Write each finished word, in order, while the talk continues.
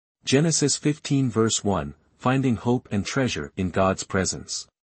Genesis 15 verse 1, Finding hope and treasure in God's presence.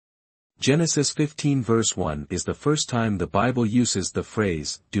 Genesis 15 verse 1 is the first time the Bible uses the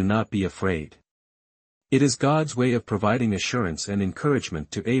phrase, "Do not be afraid." It is God's way of providing assurance and encouragement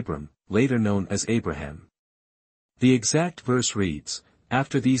to Abram, later known as Abraham. The exact verse reads,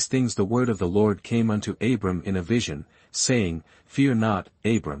 "After these things the word of the Lord came unto Abram in a vision, saying, Fear not,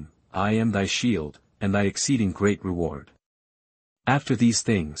 Abram, I am thy shield, and thy exceeding great reward." After these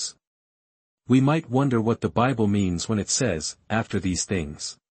things. We might wonder what the Bible means when it says, "after these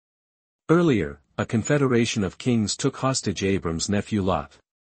things." Earlier, a confederation of kings took hostage Abram's nephew Lot.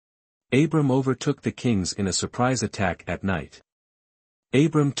 Abram overtook the kings in a surprise attack at night.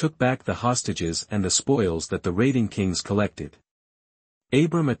 Abram took back the hostages and the spoils that the raiding kings collected.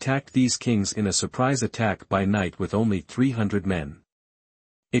 Abram attacked these kings in a surprise attack by night with only 300 men.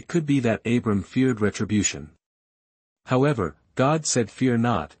 It could be that Abram feared retribution. However, God said, "Fear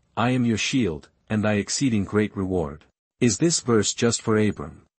not, I am your shield, and thy exceeding great reward." Is this verse just for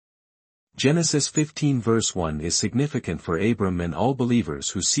Abram? Genesis 15 verse 1 is significant for Abram and all believers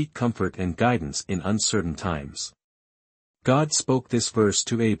who seek comfort and guidance in uncertain times. God spoke this verse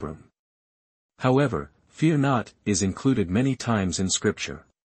to Abram. However, "fear not" is included many times in Scripture.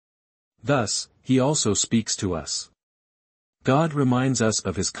 Thus, He also speaks to us. God reminds us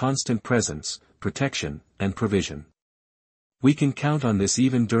of His constant presence, protection, and provision. We can count on this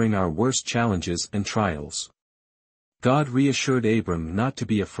even during our worst challenges and trials. God reassured Abram not to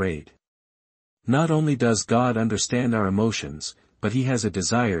be afraid. Not only does God understand our emotions, but He has a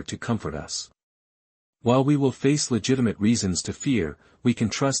desire to comfort us. While we will face legitimate reasons to fear, we can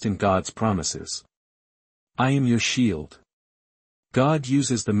trust in God's promises. I am your shield. God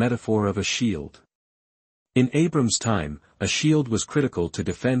uses the metaphor of a shield. In Abram's time, a shield was critical to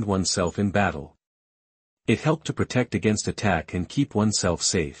defend oneself in battle. It helped to protect against attack and keep oneself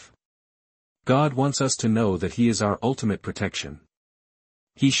safe. God wants us to know that He is our ultimate protection.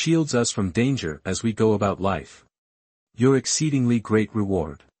 He shields us from danger as we go about life. Your exceedingly great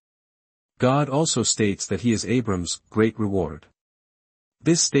reward. God also states that He is Abram's great reward.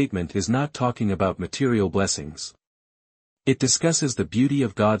 This statement is not talking about material blessings. It discusses the beauty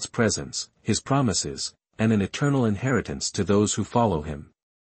of God's presence, His promises, and an eternal inheritance to those who follow Him.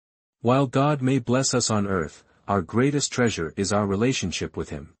 While God may bless us on earth, our greatest treasure is our relationship with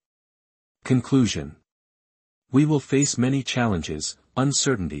Him. Conclusion. We will face many challenges,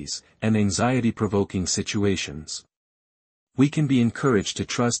 uncertainties, and anxiety-provoking situations. We can be encouraged to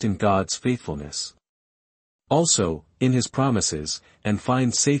trust in God's faithfulness. Also, in His promises, and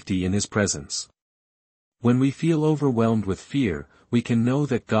find safety in His presence. When we feel overwhelmed with fear, we can know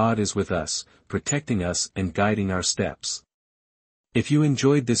that God is with us, protecting us and guiding our steps. If you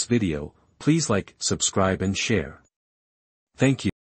enjoyed this video, please like, subscribe and share. Thank you.